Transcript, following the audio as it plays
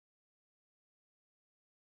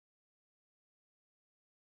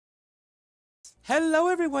Hello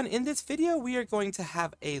everyone, in this video we are going to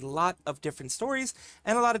have a lot of different stories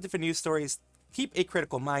and a lot of different news stories. Keep a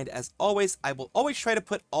critical mind as always. I will always try to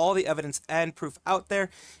put all the evidence and proof out there.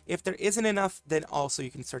 If there isn't enough, then also you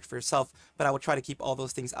can search for yourself, but I will try to keep all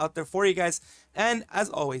those things out there for you guys. And as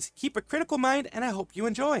always, keep a critical mind and I hope you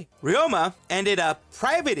enjoy. Ryoma ended up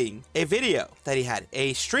privating a video that he had,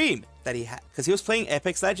 a stream that he had, because he was playing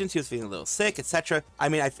Apex Legends, he was feeling a little sick, etc. I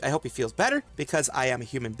mean, I hope he feels better, because I am a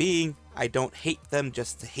human being. I don't hate them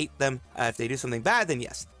just to hate them. If they do something bad, then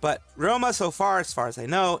yes. But Ryoma, so far as I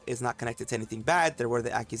know, is not connected to anything bad. There were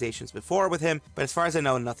the accusations before with him, but as far as I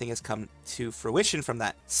know, nothing has come to fruition from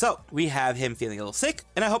that. So we have him feeling a little sick,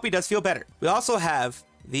 and I hope he does feel better. We also have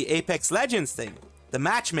the Apex Legends thing, the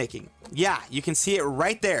matchmaking. Yeah, you can see it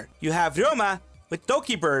right there. You have Ryoma with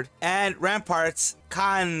Dokibird and Rampart's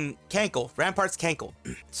Cankle.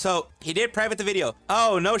 So he did private the video.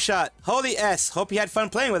 Oh, no shot. Holy S. Hope he had fun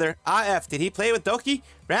playing with her. AF. Did he play with Doki?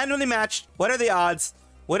 Randomly matched. What are the odds?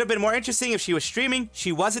 Would have been more interesting if she was streaming.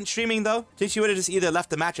 She wasn't streaming though. Think she would have just either left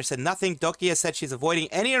the match or said nothing. Doki has said she's avoiding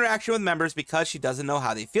any interaction with members because she doesn't know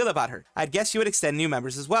how they feel about her. I'd guess she would extend new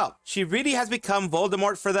members as well. She really has become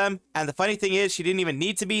Voldemort for them. And the funny thing is, she didn't even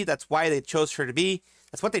need to be. That's why they chose her to be.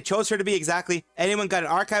 That's what they chose her to be exactly. Anyone got an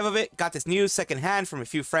archive of it? Got this news secondhand from a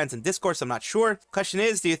few friends in Discord, so I'm not sure. Question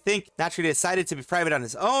is, do you think naturally decided to be private on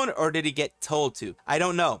his own, or did he get told to? I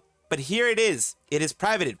don't know. But here it is. It is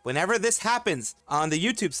privated. Whenever this happens on the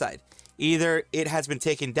YouTube side, either it has been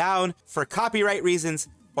taken down for copyright reasons,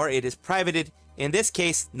 or it is privated. In this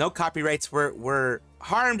case, no copyrights were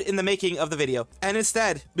harmed in the making of the video. And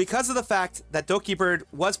instead, because of the fact that Dokibird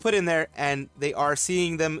was put in there and they are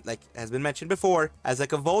seeing them, like has been mentioned before, as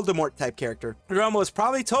like a Voldemort type character, Ryoma was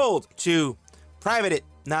probably told to private it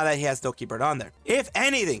now that he has Dokibird on there. If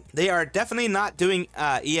anything, they are definitely not doing,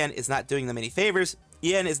 EN is not doing them any favors.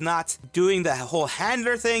 EN is not doing the whole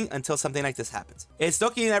handler thing until something like this happens. It's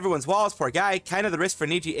Doki in everyone's walls, poor guy, kind of the risk for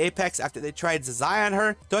Niji Apex after they tried Zazai on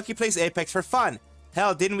her. Doki plays Apex for fun.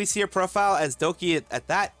 Hell, didn't we see her profile as Doki at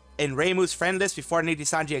that in Reimu's friend list before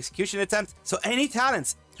Nijisanji execution attempt? So any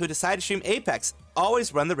talents who decide to stream Apex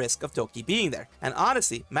always run the risk of Doki being there. And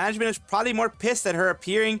honestly, management is probably more pissed at her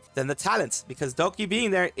appearing than the talents, because Doki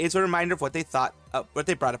being there is a reminder of what they thought, what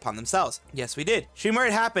they brought upon themselves. Yes, we did. Stream where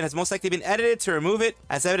it happened has most likely been edited to remove it,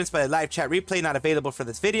 as evidenced by the live chat replay not available for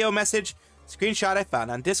this video message. Screenshot I found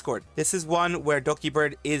on Discord. This is one where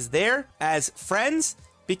Dokibird is there as friends,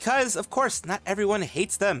 because, of course, not everyone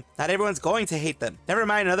hates them. Not everyone's going to hate them. Never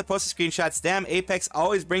mind, another post of screenshots. Damn, Apex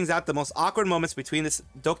always brings out the most awkward moments between this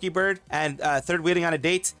Dokibird and third wheeling on a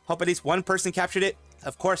date. Hope at least one person captured it.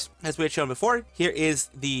 Of course, as we had shown before, here is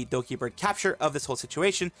the Dokibird capture of this whole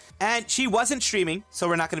situation. And she wasn't streaming, so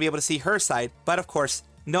we're not going to be able to see her side. But, of course,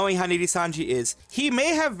 knowing how Nijisanji is, he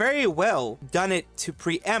may have very well done it to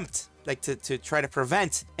preempt, like to try to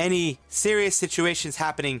prevent any serious situations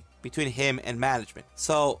happening between him and management.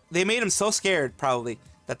 So they made him so scared probably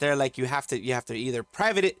that they're like, you have to either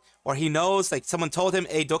private it, or he knows, like someone told him,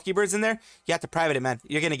 hey, Dokibird's in there, you have to private it, man.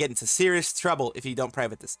 You're gonna get into serious trouble if you don't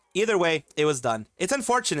private this. Either way, it was done. It's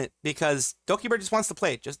unfortunate because Dokibird just wants to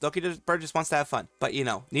play. Dokibird just wants to have fun. But you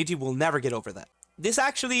know, Niji will never get over that. This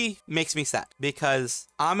actually makes me sad because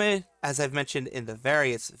Ame, as I've mentioned in the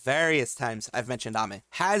various times I've mentioned Ame,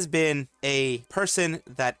 has been a person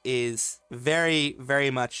that is very,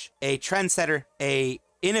 very much a trendsetter, a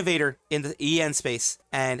innovator in the EN space,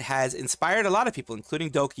 and has inspired a lot of people,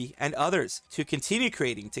 including Doki and others, to continue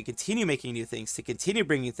creating, to continue making new things, to continue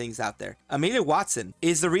bringing things out there. Amelia Watson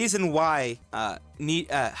is the reason why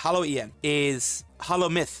HoloEN is Hollow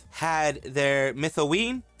Myth had their Myth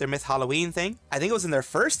Halloween thing. I think it was in their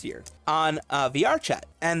first year on VR chat,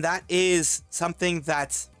 and that is something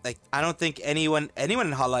that, like, I don't think anyone in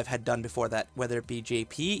Hololive had done before that, whether it be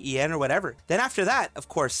JP, EN, or whatever. Then after that, of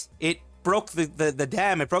course, it broke the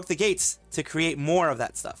dam, it broke the gates to create more of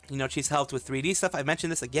that stuff. You know, she's helped with 3D stuff. I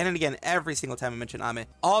mentioned this again and again every single time I mention Ame,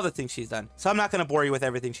 all the things she's done. So I'm not going to bore you with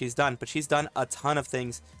everything she's done, but she's done a ton of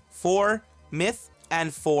things for Myth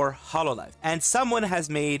and for Hololive. And someone has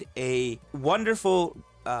made a wonderful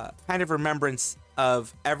kind of remembrance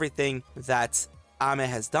of everything that Ame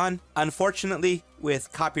has done. Unfortunately,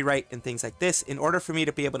 with copyright and things like this, in order for me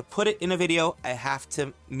to be able to put it in a video, I have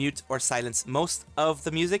to mute or silence most of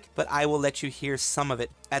the music, but I will let you hear some of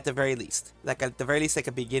it at the very least. Like at the very least, like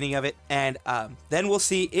a beginning of it. And then we'll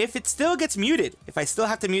see if it still gets muted. If I still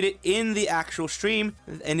have to mute it in the actual stream,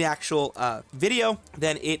 in the actual video,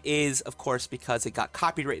 then it is, of course, because it got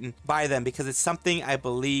copywritten by them, because it's something I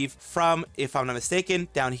believe from, if I'm not mistaken,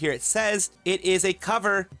 down here it says it is a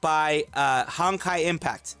cover by Honkai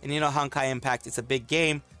Impact. And you know Honkai Impact, it's a big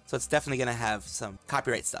game. So it's definitely gonna have some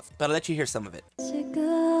copyright stuff. But I'll let you hear some of it.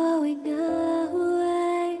 Going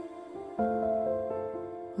away.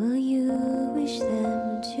 Will you wish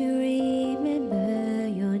them to remember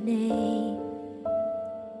your name?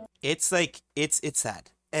 It's like, it's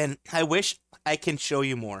sad. And I wish I can show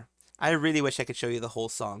you more. I really wish I could show you the whole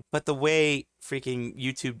song. But the way freaking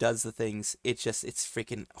YouTube does the things, it's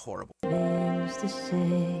freaking horrible. Things to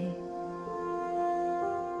say.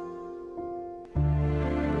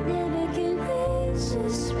 Never can we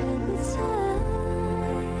suspend the time.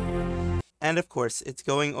 And of course, it's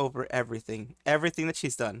going over everything that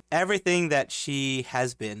she's done, everything that she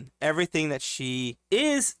has been, everything that she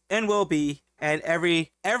is and will be, and every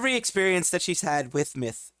experience that she's had with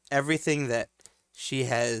Myth, everything that she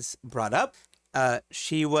has brought up.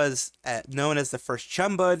 She was known as the first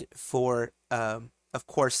Chumbud for, of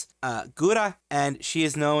course, Gura, and she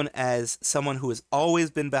is known as someone who has always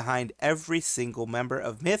been behind every single member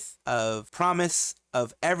of Myth, of Promise,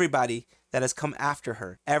 of everybody that has come after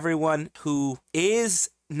her. Everyone who is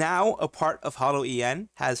now a part of HoloEN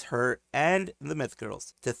has her and the Myth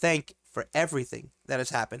Girls to thank for everything that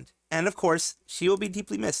has happened. And of course, she will be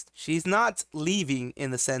deeply missed. She's not leaving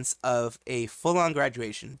in the sense of a full-on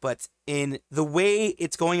graduation, but in the way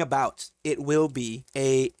it's going about, it will be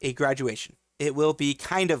a graduation. It will be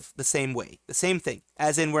kind of the same way, the same thing,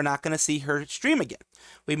 as in we're not going to see her stream again.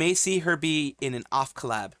 We may see her be in an off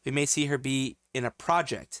collab. We may see her be in a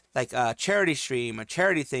project, like a charity stream, a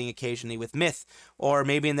charity thing occasionally with Myth, or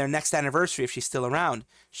maybe in their next anniversary, if she's still around,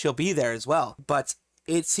 she'll be there as well. But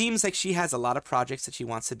it seems like she has a lot of projects that she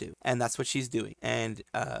wants to do, and that's what she's doing. And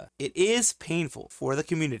it is painful for the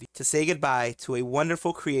community to say goodbye to a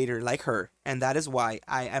wonderful creator like her, and that is why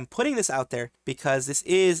I am putting this out there, because this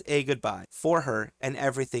is a goodbye for her and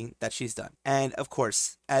everything that she's done. And of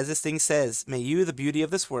course, as this thing says, may you, the beauty of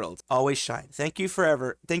this world, always shine. Thank you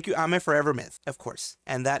forever. Thank you, Ame Forever Myth, of course.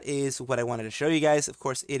 And that is what I wanted to show you guys. Of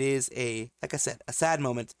course, it is like I said, a sad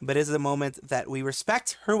moment, but it is a moment that we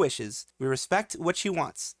respect her wishes, we respect what she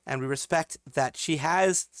wants, and we respect that she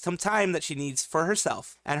has some time that she needs for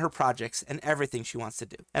herself and her projects and everything she wants to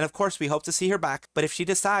do. And of course, we hope to see her back, but if she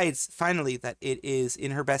decides finally that it is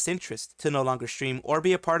in her best interest to no longer stream or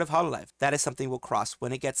be a part of Hololive, that is something we'll cross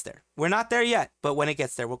when it gets there. We're not there yet, but when it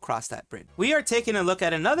gets there, we'll cross that bridge. We are taking a look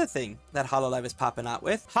at another thing that Hololive is popping out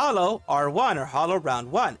with, Holo R1 or Holo Round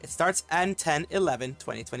 1. It starts on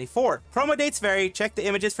 10/11/2024. Promo dates vary. Check the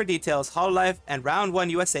images for details. Hololive and Round 1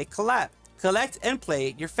 USA collab. Collect and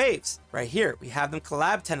play your faves. Right here, we have them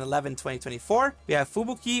collab 10/11/2024. We have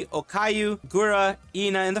Fubuki, Okayu, Gura,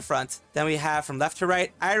 Ina in the front. Then we have from left to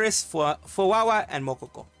right, Iris, Fuwawa, and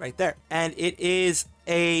Mokoko right there. And it is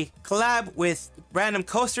a collab with random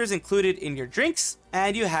coasters included in your drinks.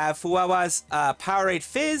 And you have Fuwawa's Powerade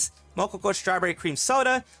Fizz, Mokoko Strawberry Cream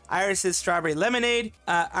Soda, Iris's Strawberry Lemonade,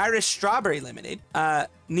 Iris Strawberry Lemonade,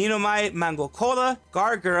 Ninomai Mango Cola,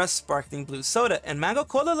 Gargura Sparkling Blue Soda. And Mango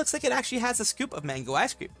Cola looks like it actually has a scoop of mango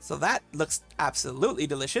ice cream. So that looks absolutely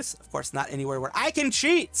delicious. Of course, not anywhere where I can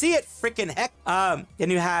see it, freaking heck. Then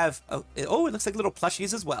you have, it looks like little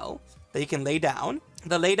plushies as well that you can lay down.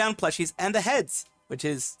 The lay down plushies and the heads, which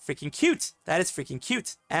is freaking cute. That is freaking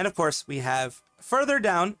cute. And of course, we have further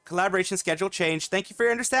down, collaboration schedule change. Thank you for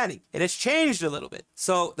your understanding. It has changed a little bit.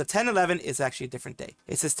 So the 10/11 is actually a different day.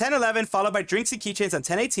 It says 10/11 followed by drinks and keychains on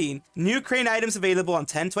 10/18. New crane items available on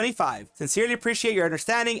 10/25. Sincerely appreciate your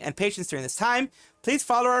understanding and patience during this time. Please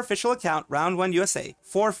follow our official account, Round 1 USA,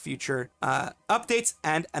 for future updates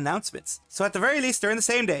and announcements. So at the very least, during the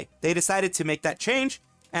same day, they decided to make that change.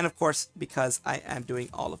 And of course, because I am doing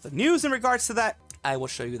all of the news in regards to that, I will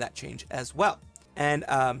show you that change as well. And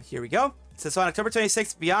here we go. So on October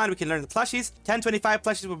 26th beyond, we can learn the plushies. 10/25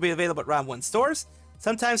 plushies will be available at Round 1 stores.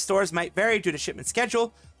 Sometimes stores might vary due to shipment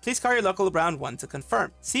schedule. Please call your local Round 1 to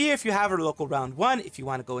confirm. See if you have a local Round 1 if you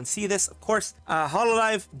want to go and see this. Of course,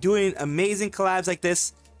 Hololive doing amazing collabs like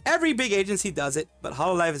this. Every big agency does it, but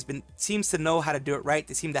Hololive seems to know how to do it right.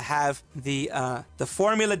 They seem to have the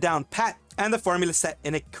formula down pat and the formula set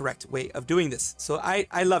in a correct way of doing this. So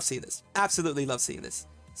I love seeing this. Absolutely love seeing this.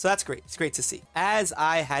 So that's great. It's great to see. As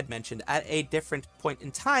I had mentioned at a different point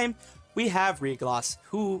in time, we have Regloss,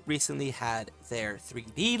 who recently had their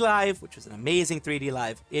 3D live, which was an amazing 3D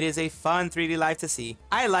live. It is a fun 3D live to see.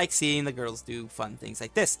 I like seeing the girls do fun things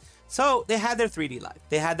like this. So they had their 3D live.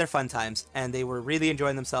 They had their fun times, and they were really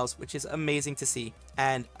enjoying themselves, which is amazing to see.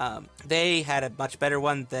 And they had a much better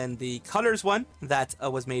one than the Colors one that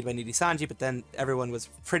was made by Nijisanji, but then everyone was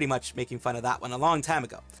pretty much making fun of that one a long time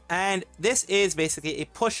ago. And this is basically a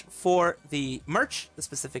push for the merch, the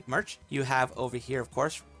specific merch. You have over here, of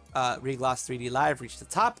course, Regloss 3D Live reached the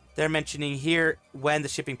top. They're mentioning here when the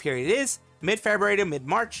shipping period is, mid-February to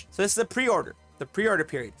mid-March. So this is a pre-order. The pre-order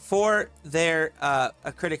period for their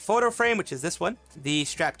acrylic photo frame, which is this one, the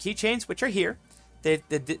strap keychains, which are here,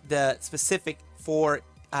 the specific for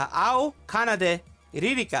Ao, Kanade,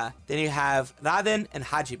 Ririka, then you have Raden and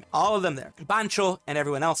Hajime, all of them there. Bancho and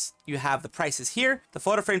everyone else, you have the prices here. The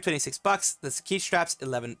photo frame, 26 bucks. The key straps,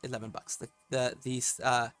 11 bucks. These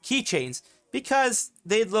keychains, because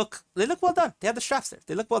they look well done. They have the straps there.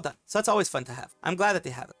 They look well done. So it's always fun to have. I'm glad that they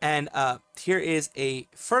have it. And here is a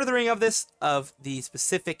furthering of this, of the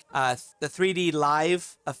specific, the 3D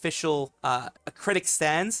Live official acrylic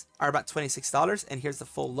stands are about $26. And here's the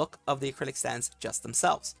full look of the acrylic stands just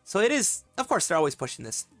themselves. So it is, of course, they're always pushing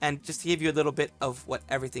this. And just to give you a little bit of what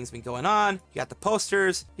everything's been going on, you got the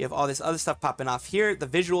posters, you have all this other stuff popping off here, the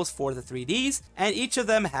visuals for the 3Ds, and each of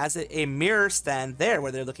them has a mirror stand there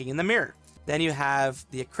where they're looking in the mirror. Then you have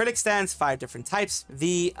the acrylic stands, 5 different types.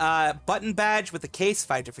 The button badge with the case,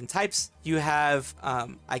 5 different types. You have,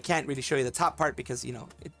 I can't really show you the top part because, you know,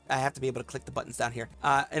 I have to be able to click the buttons down here.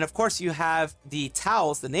 And of course you have the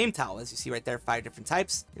towels, the name towel, as you see right there, 5 different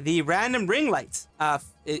types. The random ring light,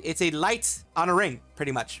 it's a light on a ring,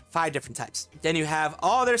 pretty much, 5 different types. Then you have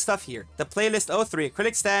all their stuff here. The playlist 03,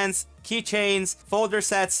 acrylic stands, keychains, folder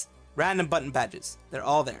sets, random button badges. They're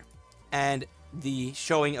all there. And the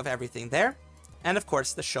showing of everything there, and of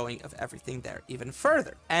course the showing of everything there even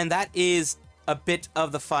further. And that is a bit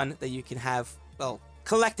of the fun that you can have, well,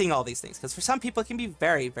 collecting all these things, because for some people it can be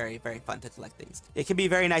very, very, very fun to collect things. It can be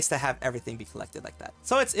very nice to have everything be collected like that.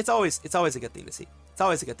 So it's always a good thing to see. It's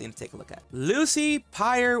always a good thing to take a look at. Lucy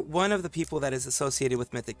Pyre, one of the people that is associated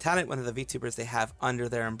with Mythic Talent, one of the VTubers they have under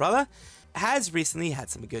their umbrella, has recently had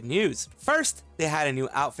some good news. First, they had a new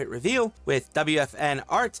outfit reveal, with WFN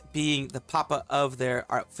art being the papa of their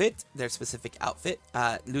outfit, their specific outfit.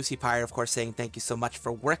 Lucy Pyre, of course, saying thank you so much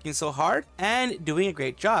for working so hard and doing a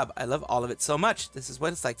great job. I love all of it so much. This is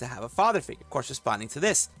what it's like to have a father figure. Of course, responding to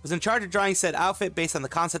this. Was in charge of drawing said outfit based on the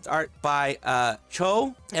concept art by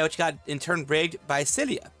Cho, which got in turn rigged by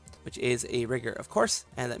Celia, which is a rigger, of course.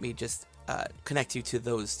 And let me just connect you to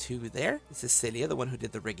those two there. This is Celia, the one who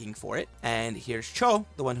did the rigging for it, and here's Cho,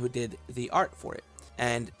 the one who did the art for it.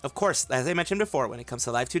 And of course, as I mentioned before, when it comes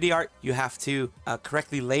to live 2D art, you have to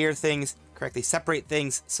correctly layer things, correctly separate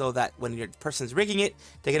things, so that when your person's rigging it,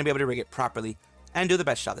 they're going to be able to rig it properly and do the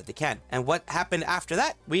best job that they can. And what happened after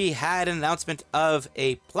that? We had an announcement of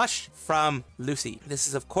a plush from Lucy. This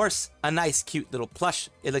is, of course, a nice, cute little plush.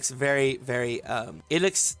 It looks very, very, it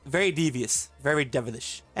looks very devious, very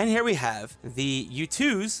devilish. And here we have the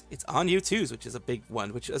U2s. It's on U2s, which is a big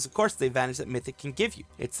one, which is, of course, the advantage that Mythic can give you.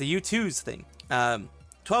 It's the U2s thing.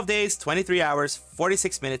 12 days, 23 hours,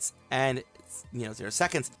 46 minutes, and 0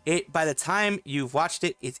 seconds. By the time you've watched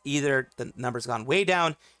it, it's either the number's gone way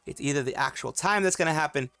down, it's either the actual time that's going to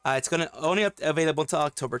happen. It's going to only be available until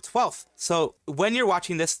October 12th. So when you're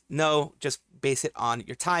watching this, no, just base it on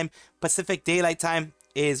your time. Pacific Daylight Time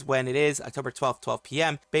is when it is, October 12th, 12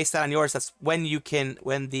 p.m. Based on yours, that's when you can,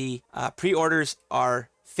 when the pre-orders are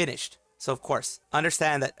finished. So of course,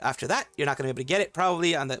 understand that after that, you're not going to be able to get it,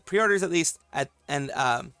 probably on the pre-orders at least,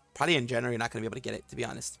 probably in January, you're not going to be able to get it, to be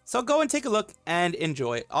honest. So go and take a look and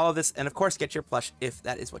enjoy all of this. And of course, get your plush if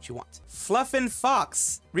that is what you want.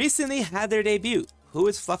 Fluffenfox recently had their debut. Who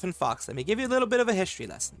is Fluffenfox? Let me give you a little bit of a history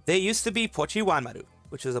lesson. They used to be Pochi Wanmaru,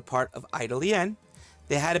 which was a part of IdolEN.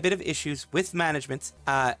 They had a bit of issues with management,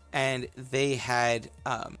 and they had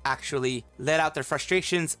actually let out their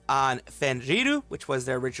frustrations on Fenriru, which was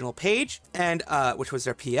their original page, and which was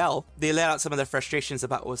their PL. They let out some of their frustrations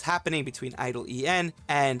about what was happening between IdolEN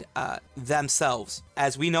and themselves.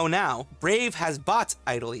 As we know now, Brave has bought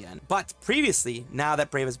IdolEN, but previously, now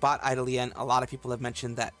that Brave has bought IdolEN, a lot of people have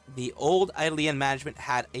mentioned that the old IdolEN management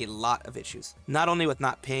had a lot of issues. Not only with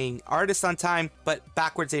not paying artists on time, but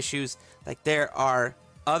backwards issues. Like there are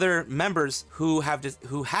other members who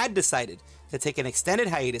had decided to take an extended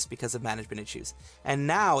hiatus because of management issues. And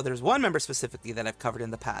now there's one member specifically that I've covered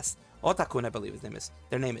in the past, Otakun, I believe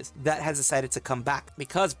their name is, that has decided to come back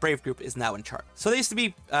because Brave Group is now in charge. So they used to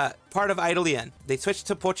be part of IdolEN. They switched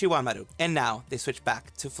to Pochi Wanmaru, and now they switched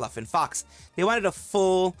back to Fluffenfox. They wanted a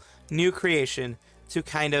full new creation to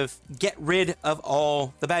kind of get rid of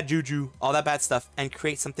all the bad juju, all that bad stuff, and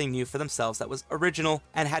create something new for themselves that was original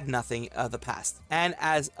and had nothing of the past. And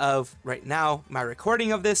as of right now, my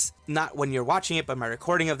recording of this, not when you're watching it, but my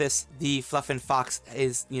recording of this, the Fluffenfox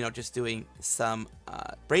is, just doing some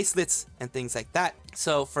bracelets and things like that.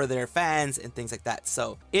 So for their fans and things like that.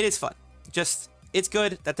 So it is fun. It's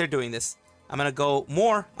good that they're doing this. I'm gonna go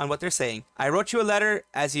more on what they're saying. I wrote you a letter.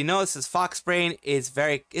 As you know, this is Fox Brain isn't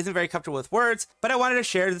very comfortable with words, but I wanted to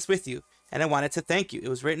share this with you. And I wanted to thank you. It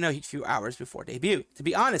was written a few hours before debut. To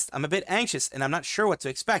be honest, I'm a bit anxious and I'm not sure what to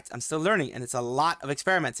expect. I'm still learning and it's a lot of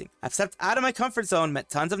experimenting. I've stepped out of my comfort zone, met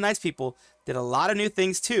tons of nice people, did a lot of new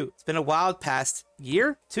things too. It's been a wild past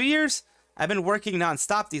year, 2 years. I've been working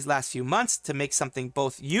non-stop these last few months to make something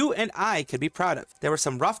both you and I could be proud of. There were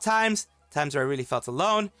some rough times where I really felt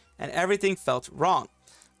alone and everything felt wrong.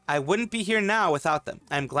 I wouldn't be here now without them.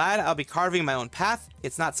 I'm glad I'll be carving my own path.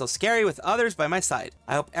 It's not so scary with others by my side.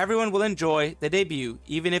 I hope everyone will enjoy the debut,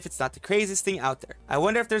 even if it's not the craziest thing out there. I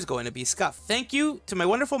wonder if there's going to be scuff. Thank you to my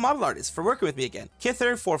wonderful model artists for working with me again.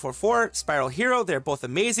 Kither444, Spiral Hero, they're both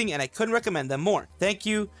amazing and I couldn't recommend them more. Thank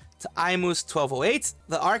you to Imus1208,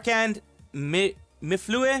 the Arkand,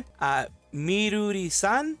 Miflue,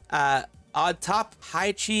 Miruri-san, Odd Top,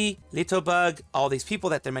 Haichi, Littlebug, all these people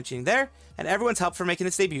that they're mentioning there, and everyone's help for making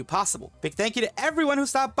this debut possible. Big thank you to everyone who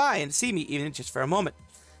stopped by and to see me, even just for a moment.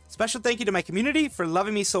 Special thank you to my community for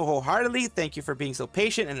loving me so wholeheartedly. Thank you for being so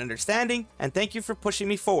patient and understanding, and thank you for pushing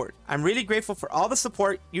me forward. I'm really grateful for all the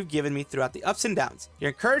support you've given me throughout the ups and downs.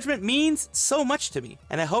 Your encouragement means so much to me,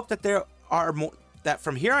 and I hope that there are more, that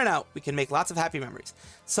from here on out, we can make lots of happy memories.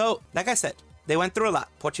 So, like I said, they went through a lot.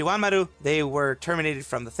 Pochi Wanmaru, they were terminated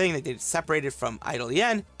from the thing. They separated from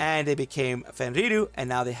IdolEN, and they became Fenriru, and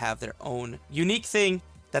now they have their own unique thing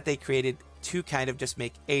that they created to kind of just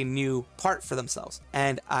make a new part for themselves.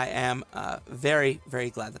 And I am very, very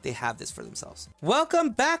glad that they have this for themselves. Welcome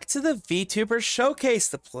back to the VTuber Showcase,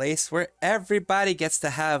 the place where everybody gets to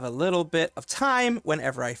have a little bit of time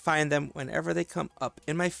whenever I find them, whenever they come up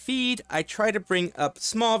in my feed. I try to bring up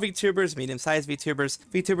small VTubers, medium-sized VTubers,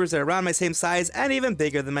 VTubers that are around my same size and even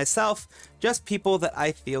bigger than myself, just people that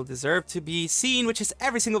I feel deserve to be seen, which is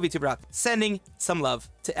every single VTuber out there, sending some love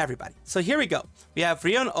to everybody. So here we go. We have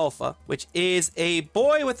Rion Alpha, which is a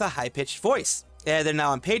boy with a high-pitched voice. They're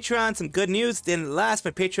now on Patreon. Some good news. Didn't last.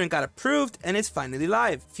 My Patreon got approved and it's finally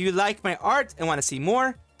live. If you like my art and want to see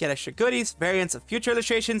more, get extra goodies, variants of future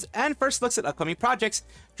illustrations, and first looks at upcoming projects,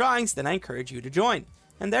 drawings, then I encourage you to join.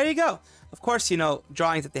 And there you go. Of course, you know,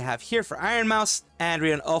 drawings that they have here for Iron Mouse. And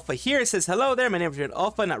Rion Alpha here says, hello there, my name is Rion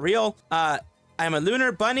Alpha, not real. I'm a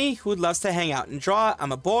lunar bunny who loves to hang out and draw.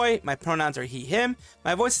 I'm a boy. My pronouns are he, him.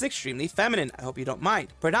 My voice is extremely feminine. I hope you don't mind.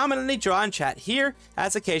 Predominantly draw and chat here,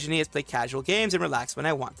 as occasionally I play casual games and relax when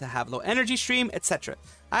I want to have low energy stream, etc.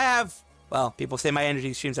 I have, well, people say my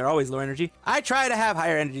energy streams are always low energy. I try to have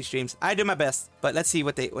higher energy streams. I do my best, but let's see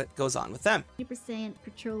what goes on with them. 80%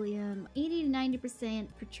 petroleum, 80 to 90%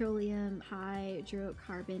 petroleum,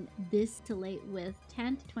 hydrocarbon, distillate with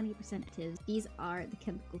 10 to 20% additives. These are the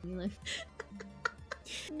chemicals we live.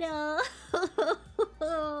 No.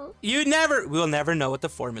 We'll never know what the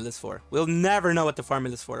formula's for. We'll never know what the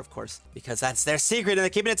formula's for, of course, because that's their secret and they're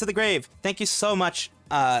keeping it to the grave. Thank you so much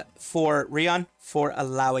for Rion for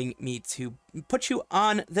allowing me to put you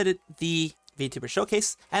on the VTuber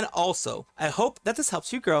Showcase. And also, I hope that this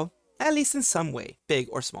helps you grow, at least in some way, big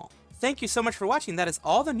or small. Thank you so much for watching. That is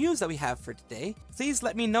all the news that we have for today. Please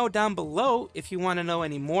let me know down below if you want to know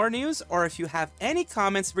any more news or if you have any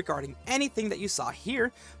comments regarding anything that you saw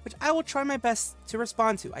here, which I will try my best to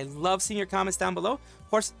respond to. I love seeing your comments down below. Of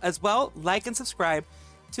course, as well, like and subscribe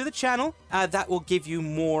to the channel. That will give you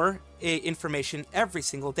more information every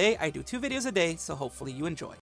single day. I do 2 videos a day, so hopefully you enjoy.